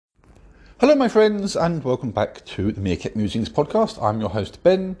Hello, my friends, and welcome back to the Meerkat Musings podcast. I'm your host,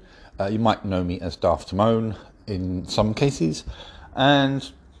 Ben. You might know me as Daft Timon in some cases. And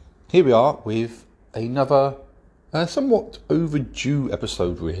here we are with another somewhat overdue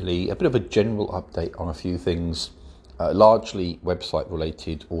episode, really. A bit of a general update on a few things, largely website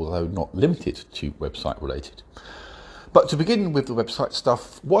related, although not limited to website related. But to begin with the website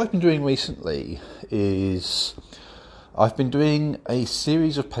stuff, what I've been doing recently is I've been doing a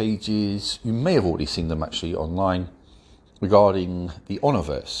series of pages, you may have already seen them actually online, regarding the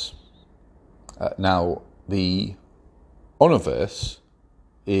Honorverse. Now, the Honorverse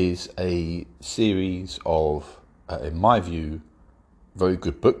is a series of, in my view, very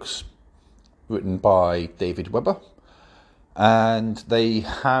good books written by David Weber, and they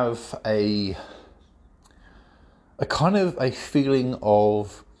have a kind of a feeling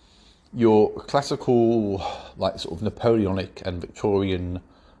of your classical, like sort of Napoleonic and Victorian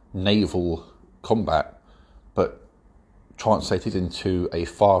naval combat, but translated into a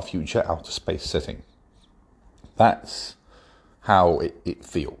far future outer space setting. That's how it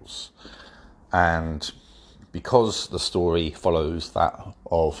feels. And because the story follows that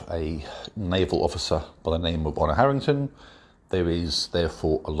of a naval officer by the name of Honor Harrington, there is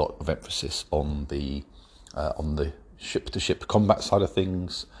therefore a lot of emphasis on the ship-to-ship combat side of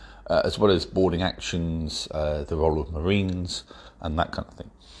things, as well as boarding actions, the role of Marines, and that kind of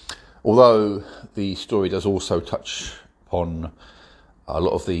thing. Although the story does also touch upon a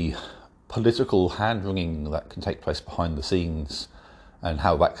lot of the political hand-wringing that can take place behind the scenes and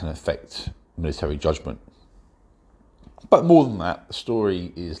how that can affect military judgment. But more than that, the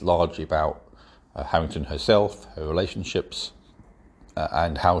story is largely about Harrington herself, her relationships,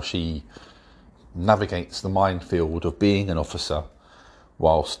 and how she navigates the minefield of being an officer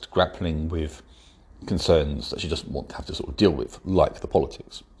whilst grappling with concerns that she doesn't want to have to sort of deal with, like the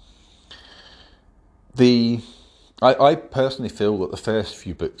politics. I personally feel that the first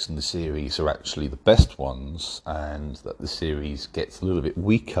few books in the series are actually the best ones, and that the series gets a little bit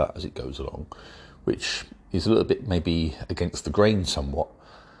weaker as it goes along, which is a little bit maybe against the grain somewhat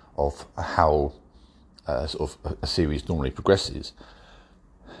of how sort of a series normally progresses.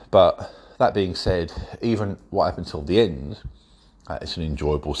 But that being said, even right up until the end, it's an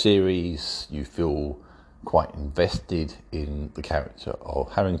enjoyable series. You feel quite invested in the character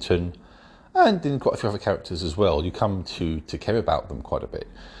of Harrington and in quite a few other characters as well. You come to care about them quite a bit.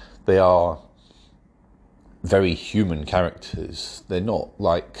 They are very human characters. They're not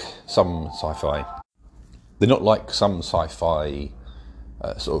like some sci-fi. They're not like some sci-fi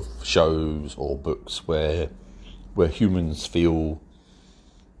sort of shows or books where humans feel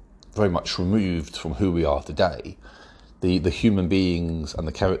very much removed from who we are today. The human beings and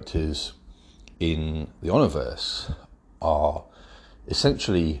the characters in the Honorverse are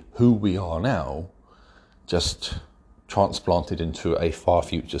essentially who we are now, just transplanted into a far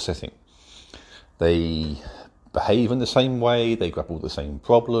future setting. They behave in the same way, they grapple with the same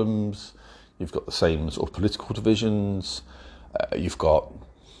problems, you've got the same sort of political divisions, you've got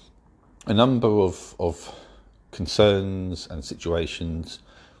a number of concerns and situations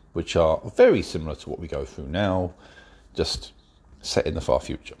which are very similar to what we go through now, just set in the far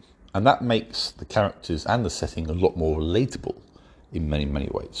future. And that makes the characters and the setting a lot more relatable in many, many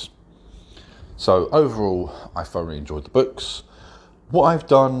ways. So overall, I thoroughly enjoyed the books. What I've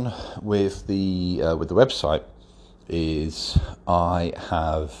done with the website is I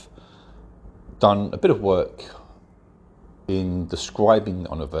have done a bit of work in describing the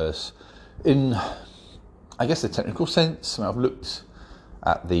Honorverse in, I guess, the technical sense. I've looked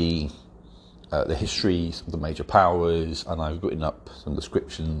at the histories of the major powers, and I've written up some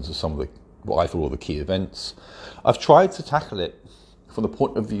descriptions of some of what I thought were the key events. I've tried to tackle it from the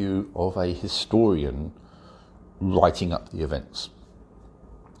point of view of a historian writing up the events,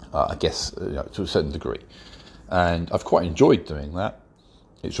 I guess, to a certain degree. And I've quite enjoyed doing that.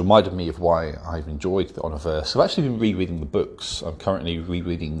 It's reminded me of why I've enjoyed the Honorverse. I've actually been rereading the books. I'm currently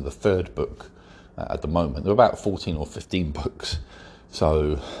rereading the third book at the moment. There are about 14 or 15 books.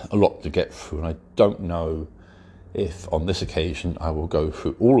 So a lot to get through, and I don't know if on this occasion I will go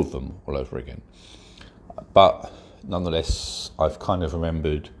through all of them all over again. But nonetheless, I've kind of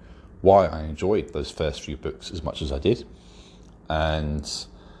remembered why I enjoyed those first few books as much as I did. And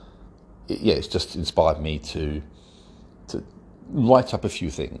it's just inspired me to write up a few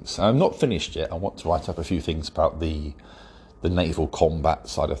things. I'm not finished yet. I want to write up a few things about the naval combat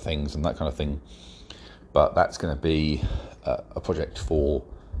side of things and that kind of thing. But that's going to be a project for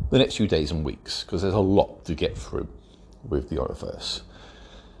the next few days and weeks, because there's a lot to get through with the Honorverse.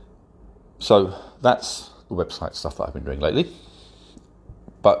 So that's the website stuff that I've been doing lately.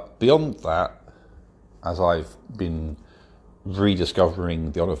 But beyond that, as I've been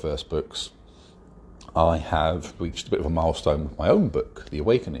rediscovering the Honorverse books, I have reached a bit of a milestone with my own book, The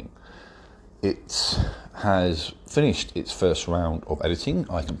Awakening. It has finished its first round of editing.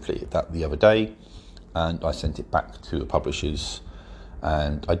 I completed that the other day, and I sent it back to the publishers,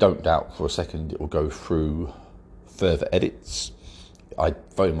 and I don't doubt for a second it will go through further edits. I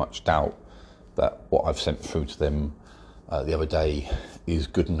very much doubt that what I've sent through to them the other day is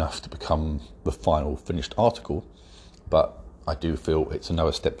good enough to become the final finished article, but I do feel it's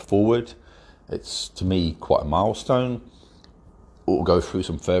another step forward. It's, to me, quite a milestone. It will go through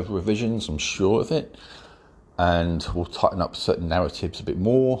some further revisions, I'm sure of it, and we'll tighten up certain narratives a bit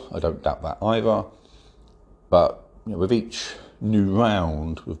more. I don't doubt that either. But with each new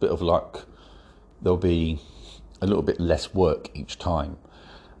round, with a bit of luck, there'll be a little bit less work each time,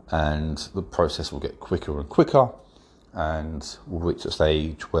 and the process will get quicker and quicker, and we'll reach a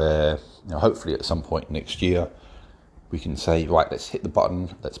stage where, hopefully at some point next year, we can say, right, let's hit the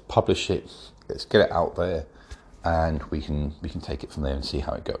button, let's publish it, let's get it out there, and we can take it from there and see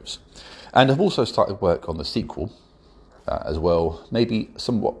how it goes. And I've also started work on the sequel as well. Maybe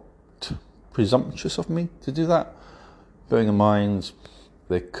somewhat presumptuous of me to do that, bearing in mind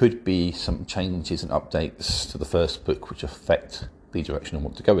there could be some changes and updates to the first book which affect the direction I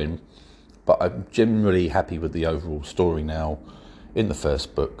want to go in. But I'm generally happy with the overall story now in the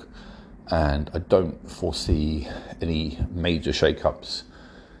first book, and I don't foresee any major shake-ups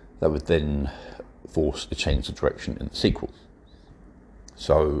that would then force a change of direction in the sequel.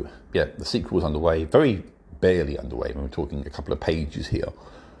 So yeah, the sequel is underway, very barely underway. We're talking a couple of pages here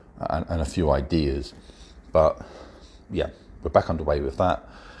and a few ideas, but yeah, we're back underway with that.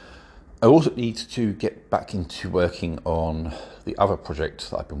 I also need to get back into working on the other project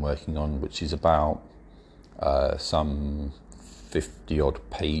that I've been working on, which is about some 50 odd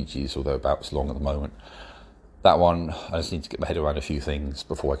pages or thereabouts long at the moment. That one, I just need to get my head around a few things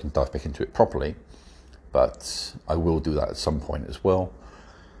before I can dive back into it properly, but I will do that at some point as well.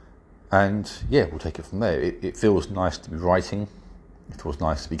 And yeah, we'll take it from there. It feels nice to be writing. It feels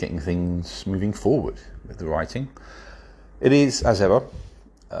nice to be getting things moving forward with the writing. It is, as ever,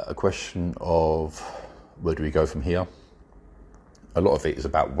 a question of where do we go from here. A lot of it is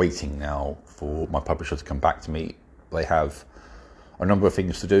about waiting now for my publisher to come back to me. They have a number of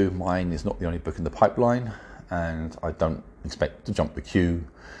things to do. Mine is not the only book in the pipeline, and I don't expect to jump the queue.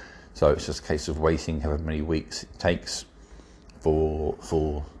 So it's just a case of waiting however many weeks it takes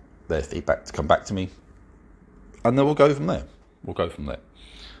for their feedback to come back to me. And then we'll go from there.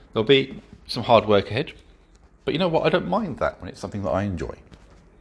 There'll be some hard work ahead. But you know what? I don't mind that when it's something that I enjoy.